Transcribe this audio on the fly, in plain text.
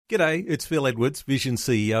G'day, it's Phil Edwards, Vision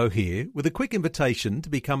CEO here, with a quick invitation to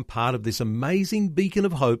become part of this amazing beacon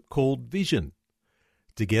of hope called Vision.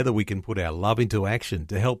 Together we can put our love into action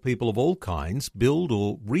to help people of all kinds build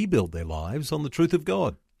or rebuild their lives on the truth of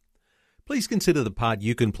God. Please consider the part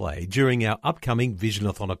you can play during our upcoming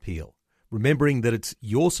Visionathon appeal, remembering that it's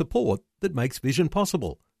your support that makes Vision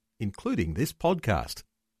possible, including this podcast.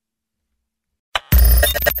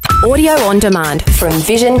 Audio on demand from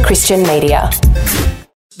Vision Christian Media.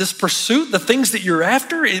 This pursuit, the things that you're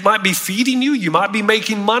after, it might be feeding you, you might be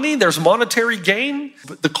making money, there's monetary gain,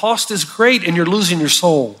 but the cost is great and you're losing your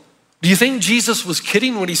soul. Do you think Jesus was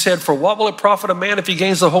kidding when he said, "For what will it profit a man if he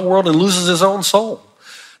gains the whole world and loses his own soul?"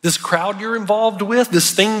 This crowd you're involved with,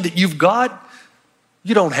 this thing that you've got,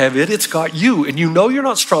 you don't have it, it's got you. And you know you're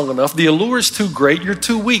not strong enough, the allure is too great, you're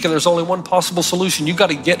too weak, and there's only one possible solution. You got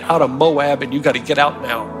to get out of Moab and you got to get out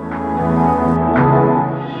now.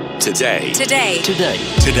 Today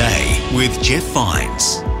with Jeff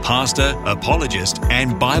Vines, pastor, apologist,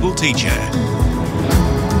 and Bible teacher.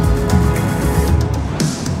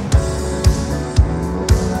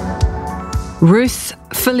 Ruth,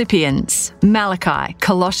 Philippians, Malachi,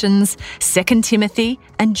 Colossians, 2 Timothy,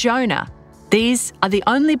 and Jonah. These are the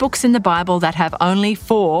only books in the Bible that have only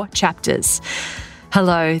 4 chapters.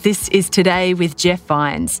 Hello, this is Today with Jeff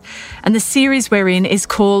Vines, and the series we're in is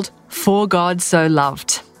called For God So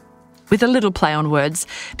Loved, with a little play on words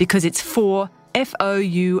because it's for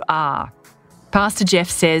F-O-U-R. Pastor Jeff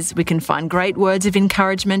says we can find great words of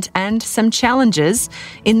encouragement and some challenges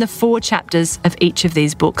in the 4 chapters of each of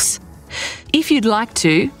these books. If you'd like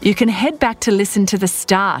to, you can head back to listen to the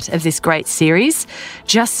start of this great series.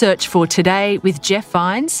 Just search for Today with Jeff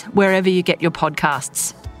Vines wherever you get your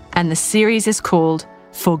podcasts. And the series is called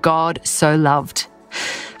For God So Loved.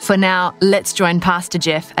 For now, let's join Pastor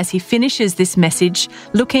Jeff as he finishes this message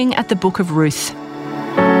looking at the book of Ruth.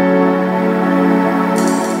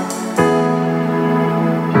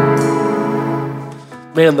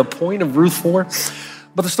 Man, the point of Ruth 4.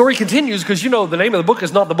 But the story continues because, you know, the name of the book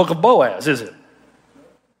is not the book of Boaz, is it?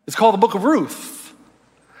 It's called the book of Ruth.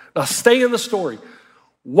 Now stay in the story.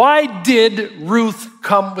 Why did Ruth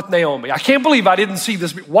come with Naomi? I can't believe I didn't see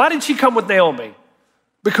this. Why did she come with Naomi?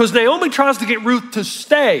 Because Naomi tries to get Ruth to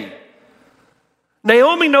stay.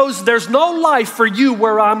 Naomi knows there's no life for you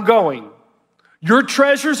where I'm going. Your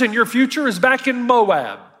treasures and your future is back in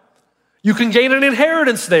Moab. You can gain an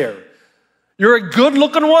inheritance there. You're a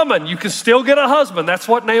good-looking woman. You can still get a husband. That's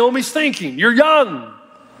what Naomi's thinking. You're young.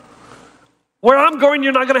 Where I'm going,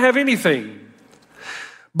 you're not going to have anything.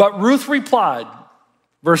 But Ruth replied,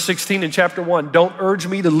 verse 16 in chapter 1, "Don't urge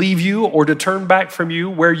me to leave you or to turn back from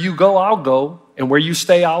you. Where you go, I'll go, and where you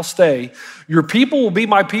stay, I'll stay. Your people will be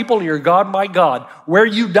my people, and your God, my God. Where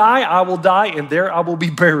you die, I will die, and there I will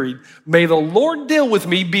be buried. May the Lord deal with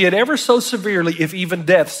me, be it ever so severely, if even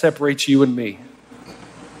death separates you and me."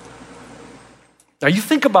 Now you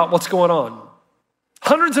think about what's going on.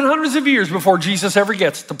 Hundreds and hundreds of years before Jesus ever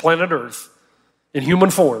gets to planet Earth in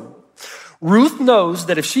human form, Ruth knows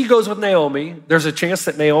that if she goes with Naomi, there's a chance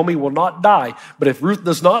that Naomi will not die. But if Ruth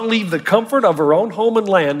does not leave the comfort of her own home and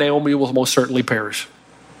land, Naomi will most certainly perish.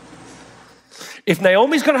 If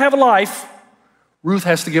Naomi's going to have a life, Ruth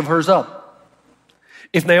has to give hers up.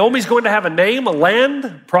 If Naomi's going to have a name, a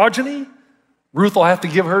land, progeny, Ruth will have to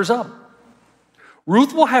give hers up.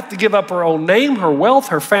 Ruth will have to give up her own name, her wealth,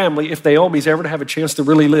 her family if Naomi's ever to have a chance to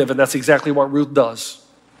really live, and that's exactly what Ruth does.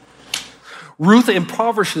 Ruth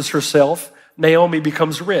impoverishes herself, Naomi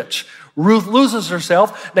becomes rich. Ruth loses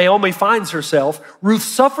herself, Naomi finds herself. Ruth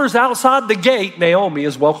suffers outside the gate, Naomi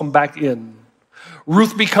is welcomed back in.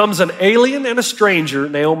 Ruth becomes an alien and a stranger,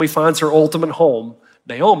 Naomi finds her ultimate home.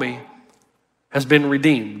 Naomi has been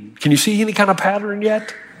redeemed. Can you see any kind of pattern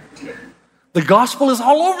yet? The gospel is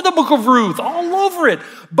all over the book of Ruth, all over it.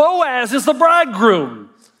 Boaz is the bridegroom.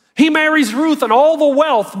 He marries Ruth and all the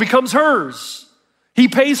wealth becomes hers. He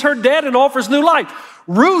pays her debt and offers new life.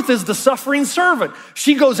 Ruth is the suffering servant.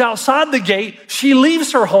 She goes outside the gate. She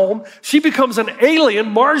leaves her home. She becomes an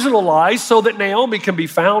alien, marginalized, so that Naomi can be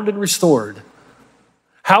found and restored.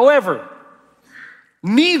 However,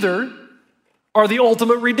 neither are the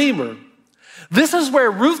ultimate redeemer. This is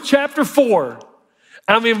where Ruth chapter 4,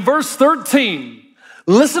 I'm in verse 13.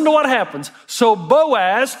 Listen to what happens. So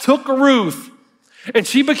Boaz took Ruth, and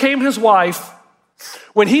she became his wife.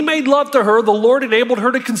 When he made love to her, the Lord enabled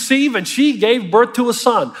her to conceive, and she gave birth to a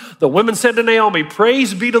son. The women said to Naomi,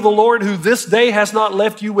 "Praise be to the Lord, who this day has not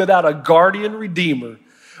left you without a guardian redeemer.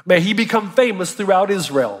 May he become famous throughout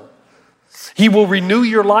Israel. He will renew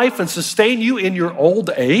your life and sustain you in your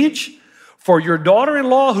old age. For your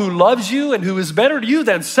daughter-in-law who loves you and who is better to you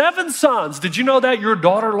than 7 sons, did you know that your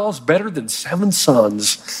daughter-in-law is better than 7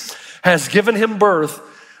 sons, has given him birth?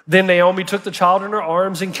 Then Naomi took the child in her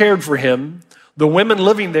arms and cared for him. The women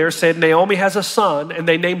living there said, Naomi has a son, and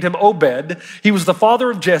they named him Obed. He was the father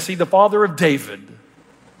of Jesse, the father of David.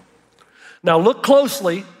 Now look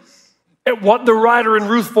closely at what the writer in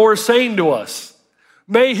Ruth 4 is saying to us.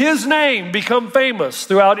 May his name become famous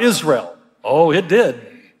throughout Israel. Oh, it did.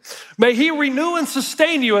 May he renew and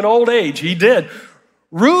sustain you in old age. He did.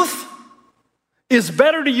 Ruth is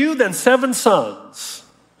better to you than 7 sons.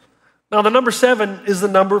 Now, the number 7 is the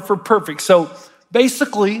number for perfect. So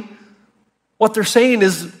basically, what they're saying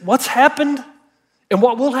is what's happened and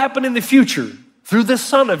what will happen in the future through this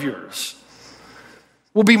son of yours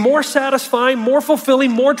will be more satisfying, more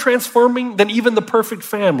fulfilling, more transforming than even the perfect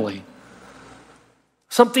family.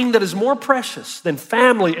 Something that is more precious than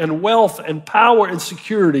family and wealth and power and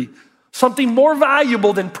security. Something more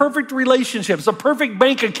valuable than perfect relationships, a perfect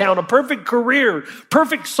bank account, a perfect career,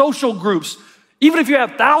 perfect social groups. Even if you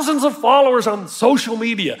have thousands of followers on social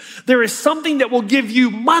media, there is something that will give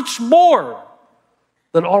you much more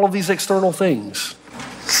than all of these external things.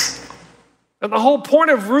 And the whole point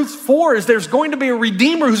of Ruth 4 is there's going to be a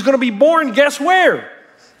Redeemer who's going to be born, guess where?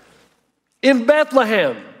 In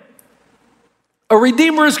Bethlehem. A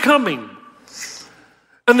Redeemer is coming.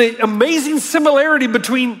 And the amazing similarity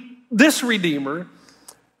between this Redeemer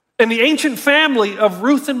and the ancient family of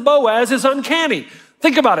Ruth and Boaz is uncanny.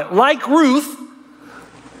 Think about it. Like Ruth,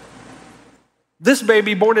 this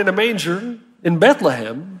baby born in a manger in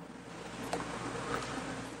Bethlehem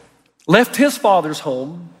left his father's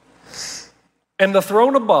home and the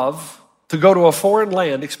throne above to go to a foreign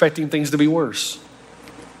land expecting things to be worse.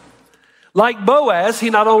 Like Boaz, he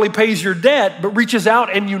not only pays your debt, but reaches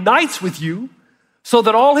out and unites with you so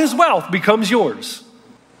that all his wealth becomes yours.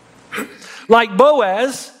 Like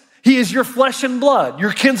Boaz, he is your flesh and blood,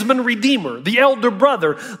 your kinsman redeemer, the elder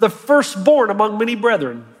brother, the firstborn among many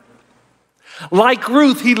brethren. Like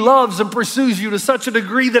Ruth, he loves and pursues you to such a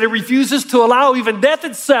degree that he refuses to allow even death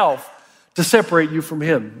itself to separate you from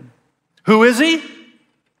him. Who is he?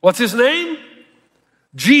 What's his name?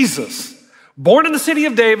 Jesus. Born in the city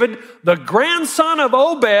of David, the grandson of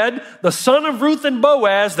Obed, the son of Ruth and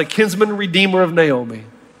Boaz, the kinsman redeemer of Naomi.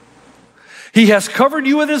 He has covered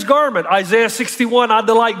you with his garment. Isaiah 61, I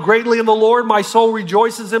delight greatly in the Lord. My soul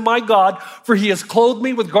rejoices in my God, for he has clothed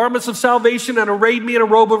me with garments of salvation and arrayed me in a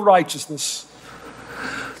robe of righteousness.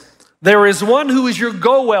 There is one who is your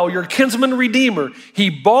Goel, your kinsman redeemer. He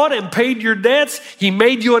bought and paid your debts. He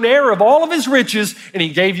made you an heir of all of his riches, and he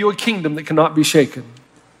gave you a kingdom that cannot be shaken.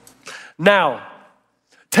 Now,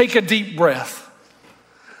 take a deep breath.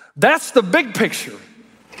 That's the big picture.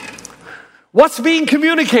 What's being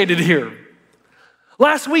communicated here?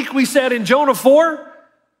 Last week we said in Jonah 4,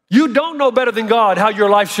 you don't know better than God how your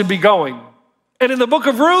life should be going. And in the book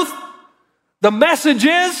of Ruth, the message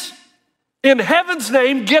is, in heaven's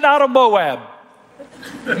name, get out of Moab.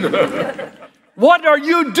 What are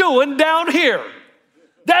you doing down here?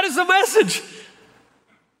 That is the message.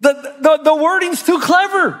 The wording's too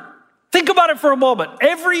clever. Think about it for a moment.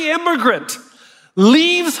 Every immigrant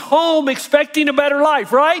leaves home expecting a better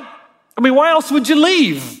life, right? I mean, why else would you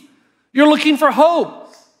leave? You're looking for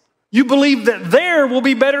hope. You believe that there will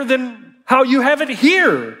be better than how you have it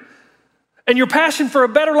here. And your passion for a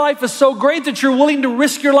better life is so great that you're willing to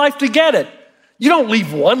risk your life to get it. You don't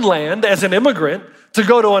leave one land as an immigrant to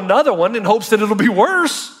go to another one in hopes that it'll be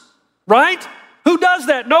worse, right? Who does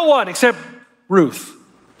that? No one except Ruth.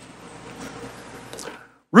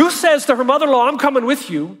 Ruth says to her mother-in-law, I'm coming with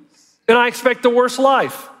you, and I expect the worst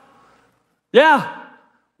life. Yeah.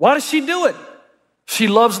 Why does she do it? She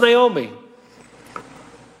loves Naomi.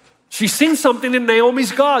 She's seen something in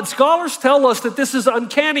Naomi's God. Scholars tell us that this is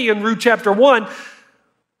uncanny in Ruth chapter 1.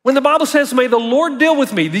 When the Bible says, may the Lord deal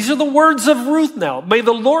with me. These are the words of Ruth now. May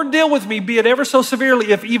the Lord deal with me, be it ever so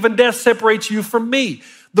severely, if even death separates you from me.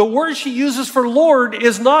 The word she uses for Lord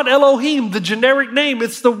is not Elohim, the generic name.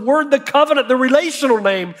 It's the word, the covenant, the relational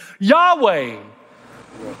name, Yahweh.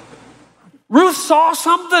 Ruth saw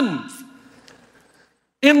something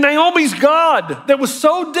in Naomi's God that was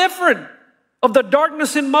so different of the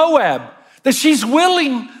darkness in Moab that she's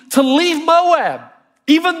willing to leave Moab,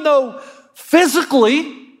 even though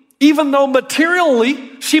physically, even though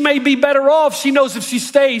materially she may be better off. She knows if she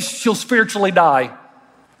stays, she'll spiritually die.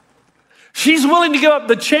 She's willing to give up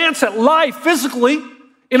the chance at life physically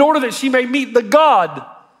in order that she may meet the God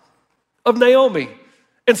of Naomi.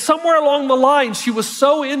 And somewhere along the line, she was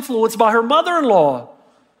so influenced by her mother-in-law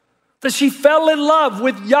that she fell in love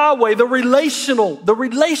with Yahweh, the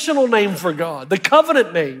relational name for God, the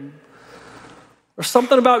covenant name. There's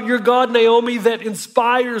something about your God, Naomi, that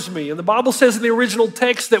inspires me. And the Bible says in the original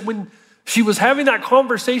text that when she was having that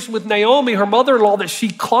conversation with Naomi, her mother-in-law, that she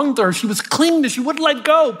clung to her. She was clinging to her. She wouldn't let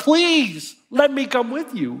go. Please, let me come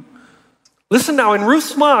with you. Listen now, in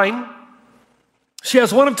Ruth's mind, she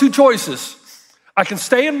has one of two choices. I can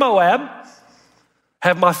stay in Moab,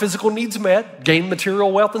 have my physical needs met, gain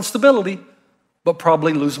material wealth and stability, but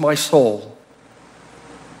probably lose my soul.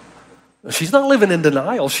 She's not living in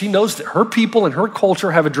denial. She knows that her people and her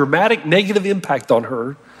culture have a dramatic negative impact on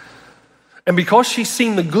her. And because she's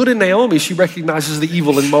seen the good in Naomi, she recognizes the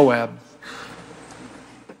evil in Moab.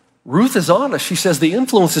 Ruth is honest. She says, the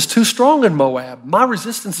influence is too strong in Moab. My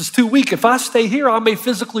resistance is too weak. If I stay here, I may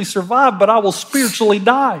physically survive, but I will spiritually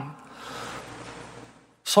die.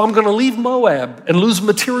 So I'm going to leave Moab and lose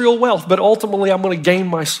material wealth, but ultimately I'm going to gain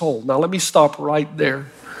my soul. Now let me stop right there.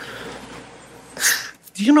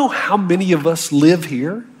 Do you know how many of us live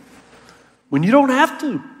here when you don't have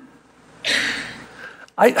to?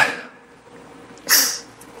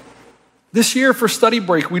 This year for study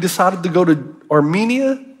break, we decided to go to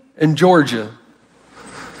Armenia and Georgia.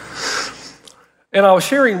 And I was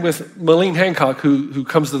sharing with Malene Hancock, who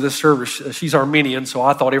comes to this service. She's Armenian, so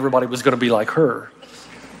I thought everybody was going to be like her.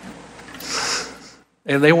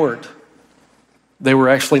 And they weren't. They were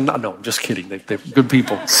actually not. No, I'm just kidding. They're good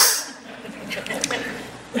people.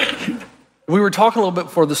 We were talking a little bit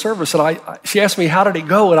before the service, and she asked me, how did it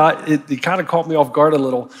go? And it kind of caught me off guard a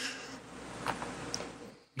little.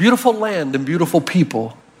 Beautiful land and beautiful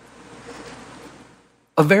people.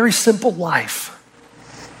 A very simple life.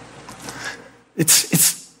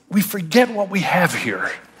 We forget what we have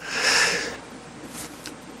here.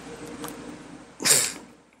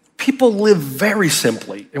 People live very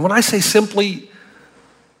simply. And when I say simply,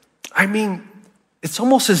 I mean, it's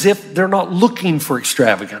almost as if they're not looking for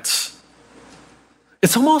extravagance.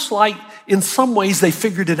 It's almost like, in some ways, they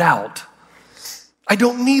figured it out. I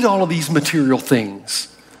don't need all of these material things.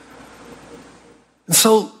 And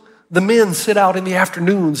so the men sit out in the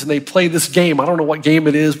afternoons and they play this game. I don't know what game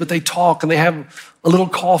it is, but they talk and they have a little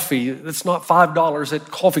coffee. It's not $5 at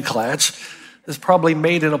Coffee Klatch. It's probably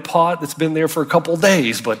made in a pot that's been there for a couple of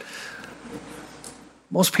days, but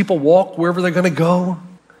most people walk wherever they're going to go.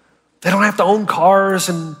 They don't have to own cars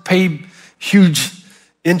and pay huge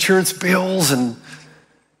insurance bills, and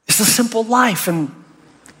it's a simple life, and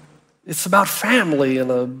it's about family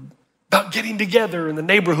and about getting together in the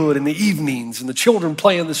neighborhood in the evenings, and the children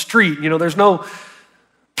play in the street. You know, there's no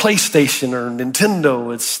PlayStation or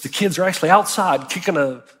Nintendo. It's the kids are actually outside kicking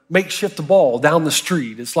a makeshift ball down the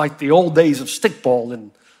street. It's like the old days of stickball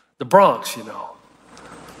in the Bronx, you know.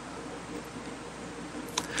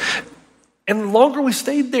 And the longer we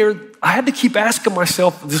stayed there, I had to keep asking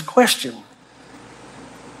myself this question.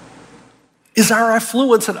 Is our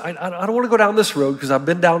affluence, and I don't want to go down this road because I've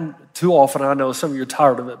been down too often. I know some of you are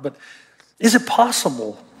tired of it, but is it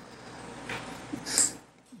possible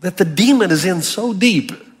that the demon is in so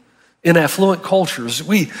deep in affluent cultures,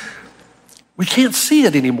 we can't see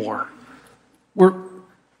it anymore? We're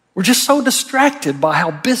just so distracted by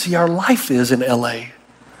how busy our life is in LA.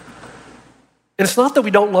 And it's not that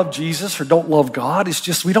we don't love Jesus or don't love God. It's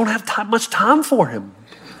just we don't have much time for him.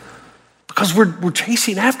 Because we're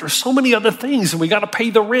chasing after so many other things, and we got to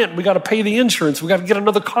pay the rent, we got to pay the insurance, we got to get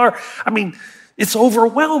another car. I mean, it's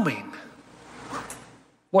overwhelming.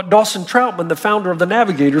 What Dawson Troutman, the founder of the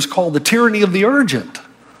Navigators, called the tyranny of the urgent.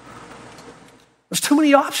 There's too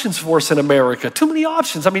many options for us in America, too many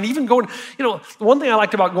options. I mean, even going, you know, the one thing I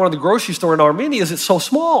liked about going to the grocery store in Armenia is it's so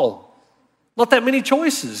small. Not that many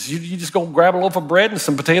choices. You just go grab a loaf of bread and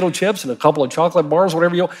some potato chips and a couple of chocolate bars,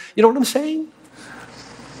 whatever you know what I'm saying?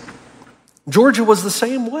 Georgia was the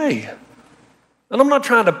same way. And I'm not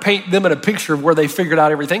trying to paint them in a picture of where they figured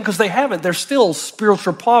out everything, because they haven't. They're still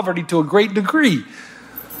spiritual poverty to a great degree.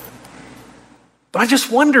 But I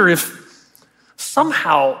just wonder if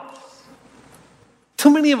somehow too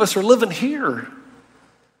many of us are living here.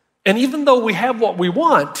 And even though we have what we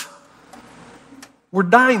want, we're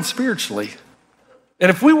dying spiritually. And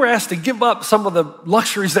if we were asked to give up some of the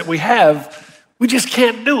luxuries that we have, we just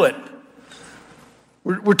can't do it.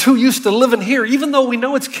 We're too used to living here, even though we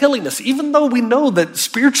know it's killing us, even though we know that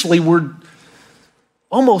spiritually we're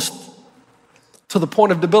almost to the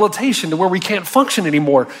point of debilitation to where we can't function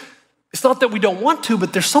anymore. It's not that we don't want to,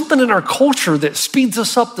 but there's something in our culture that speeds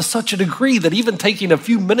us up to such a degree that even taking a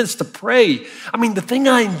few minutes to pray. I mean, the thing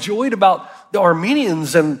I enjoyed about the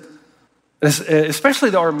Armenians, and especially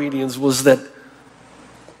the Armenians, was that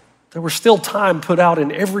there was still time put out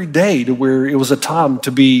in every day to where it was a time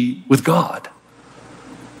to be with God.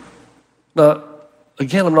 Now,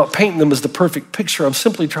 again, I'm not painting them as the perfect picture. I'm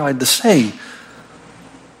simply trying to say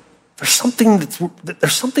there's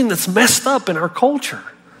something that's messed up in our culture.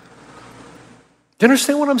 Do you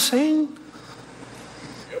understand what I'm saying?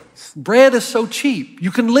 Bread is so cheap.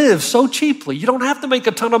 You can live so cheaply. You don't have to make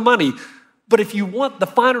a ton of money. But if you want the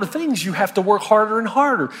finer things, you have to work harder and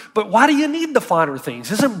harder. But why do you need the finer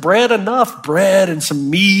things? Isn't bread enough? Bread and some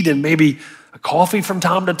meat and maybe a coffee from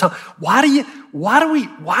time to time. Why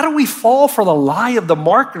do we fall for the lie of the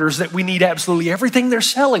marketers that we need absolutely everything they're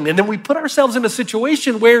selling? And then we put ourselves in a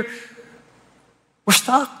situation where we're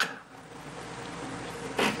stuck.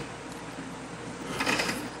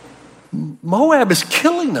 Moab is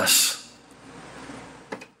killing us.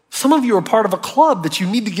 Some of you are part of a club that you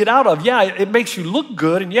need to get out of. Yeah, it makes you look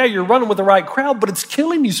good, and yeah, you're running with the right crowd, but it's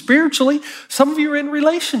killing you spiritually. Some of you are in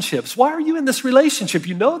relationships. Why are you in this relationship?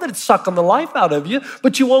 You know that it's sucking the life out of you,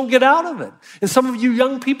 but you won't get out of it. And some of you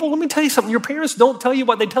young people, let me tell you something. Your parents don't tell you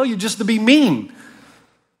what they tell you just to be mean.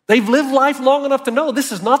 They've lived life long enough to know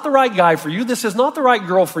this is not the right guy for you. This is not the right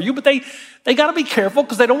girl for you, but they got to be careful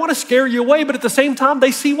because they don't want to scare you away, but at the same time,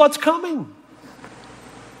 they see what's coming.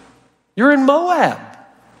 You're in Moab.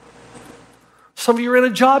 Some of you are in a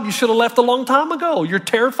job you should have left a long time ago. You're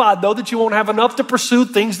terrified, though, that you won't have enough to pursue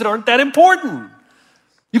things that aren't that important.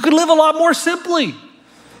 You could live a lot more simply.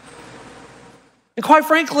 And quite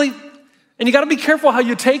frankly, and you got to be careful how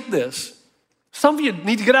you take this. Some of you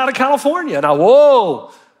need to get out of California. Now,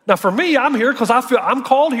 whoa. Now, for me, I'm here because I feel I'm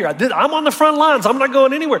called here. I'm on the front lines. I'm not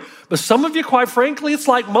going anywhere. But some of you, quite frankly, it's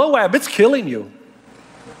like Moab. It's killing you.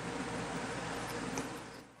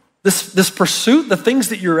 This pursuit, the things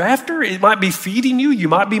that you're after, it might be feeding you. You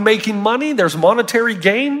might be making money. There's monetary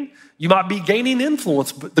gain. You might be gaining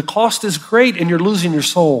influence, but the cost is great and you're losing your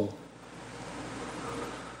soul.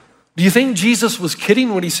 Do you think Jesus was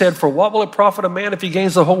kidding when he said, for what will it profit a man if he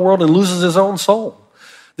gains the whole world and loses his own soul?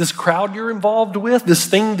 This crowd you're involved with, this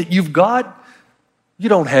thing that you've got, you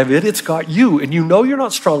don't have it, it's got you. And you know you're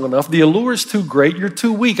not strong enough. The allure is too great, you're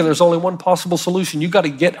too weak, and there's only one possible solution. You got to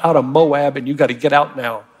get out of Moab and you got to get out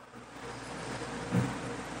now.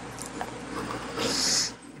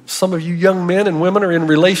 Some of you young men and women are in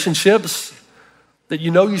relationships that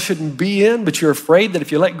you know you shouldn't be in, but you're afraid that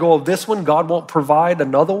if you let go of this one, God won't provide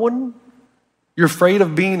another one. You're afraid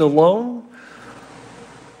of being alone.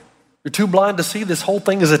 You're too blind to see this whole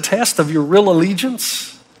thing is a test of your real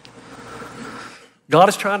allegiance. God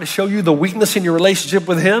is trying to show you the weakness in your relationship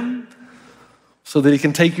with Him so that He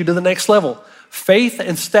can take you to the next level. Faith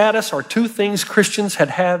and status are two things Christians have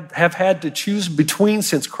had to choose between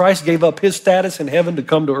since Christ gave up His status in heaven to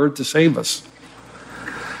come to earth to save us.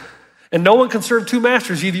 And no one can serve two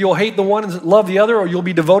masters. Either you'll hate the one and love the other, or you'll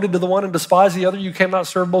be devoted to the one and despise the other. You cannot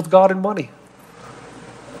serve both God and money.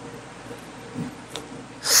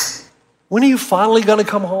 When are you finally going to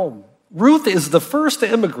come home? Ruth is the first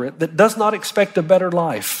immigrant that does not expect a better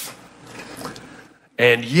life.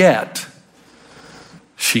 And yet,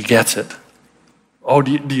 she gets it. Oh,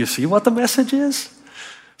 do you see what the message is?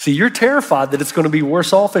 See, you're terrified that it's going to be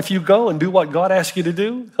worse off if you go and do what God asks you to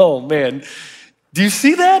do. Oh, man. Do you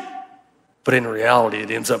see that? But in reality,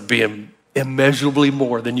 it ends up being immeasurably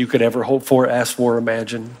more than you could ever hope for, ask for,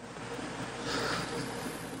 imagine.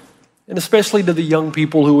 And especially to the young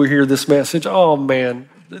people who will hear this message, oh, man,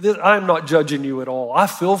 I'm not judging you at all. I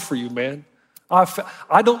feel for you, man.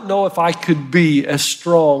 I don't know if I could be as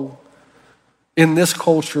strong in this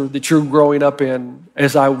culture that you're growing up in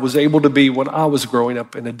as I was able to be when I was growing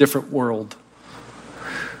up in a different world.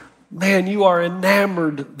 Man, you are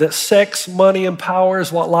enamored that sex, money, and power is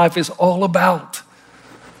what life is all about.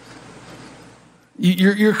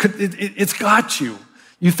 It's got you.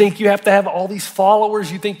 You think you have to have all these followers.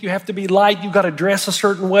 You think you have to be liked. You got to dress a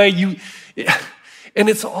certain way. And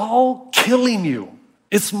it's all killing you.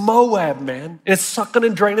 It's Moab, man. It's sucking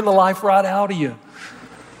and draining the life right out of you.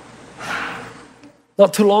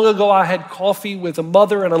 Not too long ago, I had coffee with a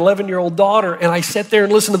mother and an 11-year-old daughter, and I sat there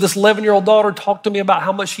and listened to this 11-year-old daughter talk to me about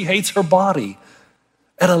how much she hates her body.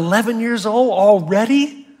 At 11 years old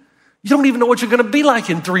already? You don't even know what you're going to be like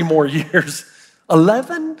in 3 more years.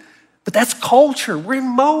 11? But that's culture. We're in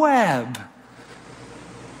Moab.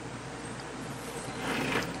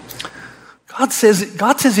 God says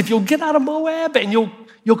if you'll get out of Moab and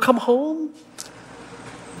you'll come home,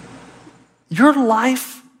 your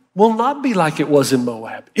life will not be like it was in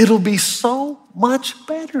Moab. It'll be so much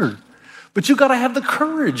better. But you got to have the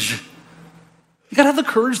courage. You got to have the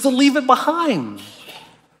courage to leave it behind,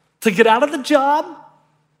 to get out of the job,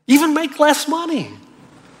 even make less money,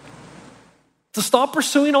 to stop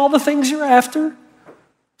pursuing all the things you're after,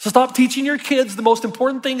 to stop teaching your kids the most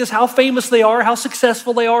important thing is how famous they are, how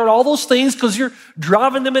successful they are, and all those things because you're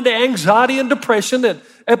driving them into anxiety and depression at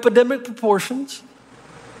epidemic proportions.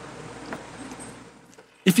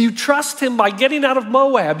 If you trust him by getting out of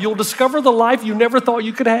Moab, you'll discover the life you never thought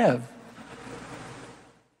you could have.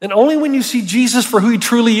 And only when you see Jesus for who he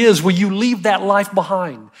truly is will you leave that life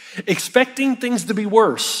behind, expecting things to be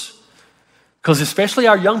worse. Because especially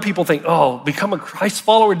our young people think, oh, become a Christ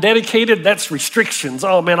follower dedicated, that's restrictions.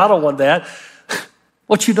 Oh man, I don't want that.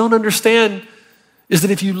 What you don't understand is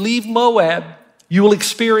that if you leave Moab, you will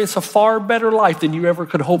experience a far better life than you ever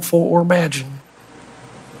could hope for or imagine.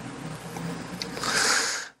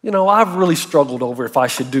 You know, I've really struggled over if I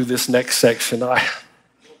should do this next section.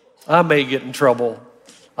 I may get in trouble.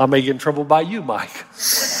 I may get in trouble by you, Mike.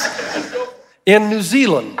 In New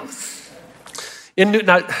Zealand,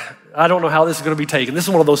 now, I don't know how this is going to be taken. This is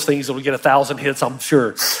one of those things that will get 1,000 hits, I'm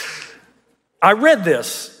sure. I read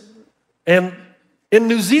this, and in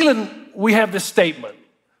New Zealand, we have this statement,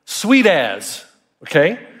 sweet as,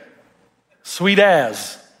 okay? Sweet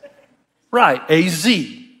as. Right,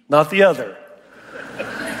 A-Z, not the other.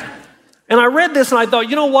 And I read this and I thought,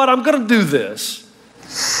 you know what, I'm going to do this.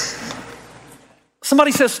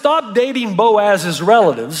 Somebody says, stop dating Boaz's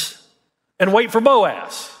relatives and wait for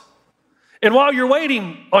Boaz. And while you're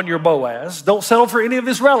waiting on your Boaz, don't settle for any of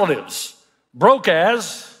his relatives. Broke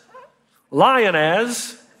as, lying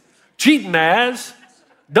as, cheating as,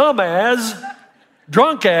 dumb as,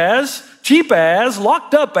 drunk as, cheap as,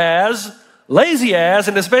 locked up as, lazy as,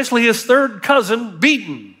 and especially his third cousin,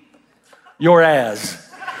 beaten your ass.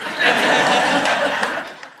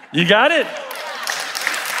 You got it?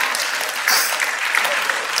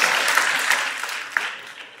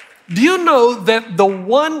 Do you know that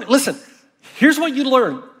listen, here's what you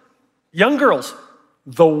learn. Young girls,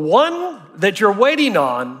 the one that you're waiting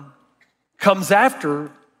on comes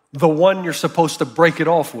after the one you're supposed to break it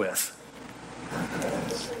off with.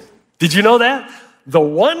 Did you know that?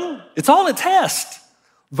 It's all a test.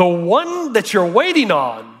 The one that you're waiting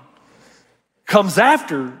on comes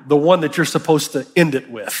after the one that you're supposed to end it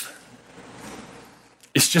with.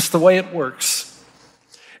 It's just the way it works.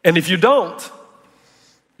 And if you don't,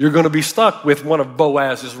 you're going to be stuck with one of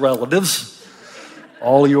Boaz's relatives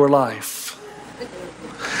all your life.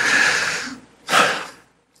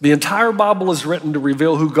 The entire Bible is written to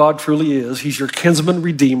reveal who God truly is. He's your kinsman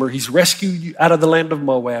redeemer. He's rescued you out of the land of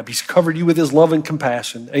Moab. He's covered you with his love and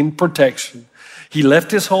compassion and protection. He left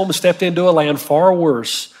his home and stepped into a land far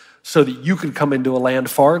worse so that you could come into a land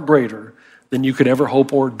far greater than you could ever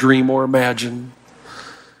hope or dream or imagine.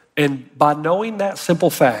 And by knowing that simple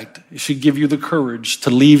fact, it should give you the courage to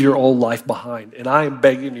leave your old life behind. And I'm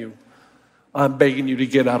begging you to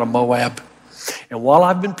get out of Moab. And while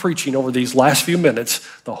I've been preaching over these last few minutes,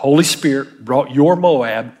 the Holy Spirit brought your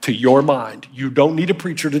Moab to your mind. You don't need a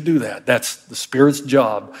preacher to do that. That's the Spirit's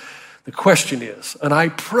job. The question is, and I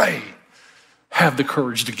pray, have the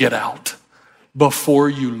courage to get out before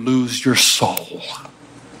you lose your soul.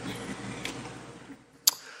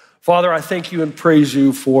 Father, I thank you and praise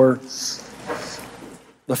you for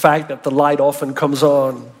the fact that the light often comes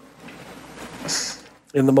on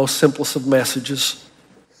in the most simplest of messages.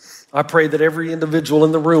 I pray that every individual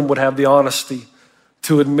in the room would have the honesty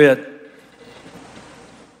to admit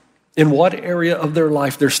in what area of their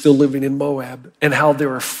life they're still living in Moab and how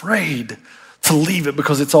they're afraid to leave it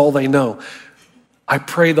because it's all they know. I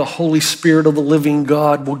pray the Holy Spirit of the living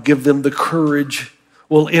God will give them the courage,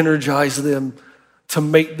 will energize them to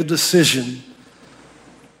make the decision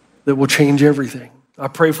that will change everything. I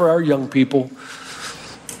pray for our young people.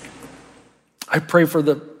 I pray for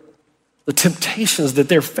the temptations that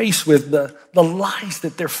they're faced with, the lies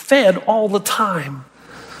that they're fed all the time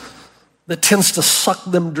that tends to suck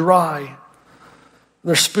them dry.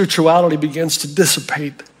 Their spirituality begins to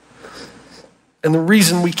dissipate. And the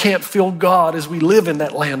reason we can't feel God is we live in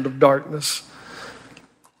that land of darkness.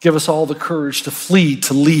 Give us all the courage to flee,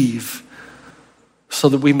 to leave, so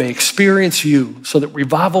that we may experience you, so that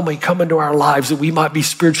revival may come into our lives, that we might be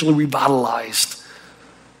spiritually revitalized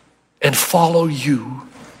and follow you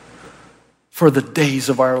for the days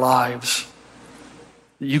of our lives.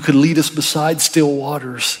 That you could lead us beside still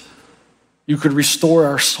waters. You could restore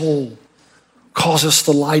our soul, cause us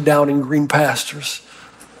to lie down in green pastures.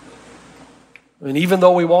 And even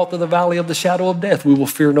though we walk through the valley of the shadow of death, we will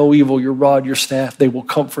fear no evil. Your rod, your staff, they will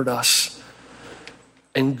comfort us.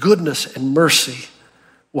 And goodness and mercy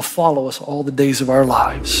will follow us all the days of our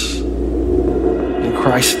lives. In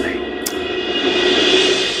Christ's name.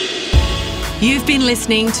 You've been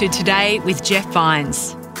listening to Today with Jeff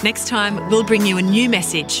Vines. Next time, we'll bring you a new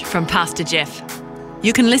message from Pastor Jeff.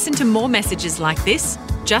 You can listen to more messages like this.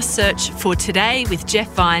 Just search for Today with Jeff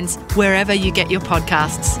Vines wherever you get your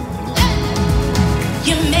podcasts.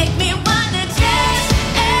 You make me wanna dance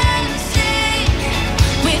and sing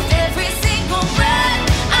with every single breath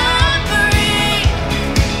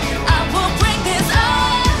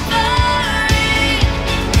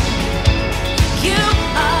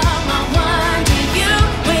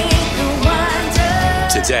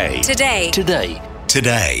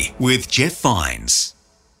Today with Jeff Vines.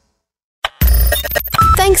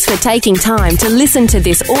 Thanks for taking time to listen to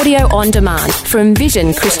this audio on demand from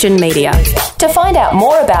Vision Christian Media. To find out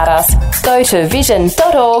more about us, go to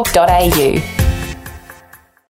vision.org.au.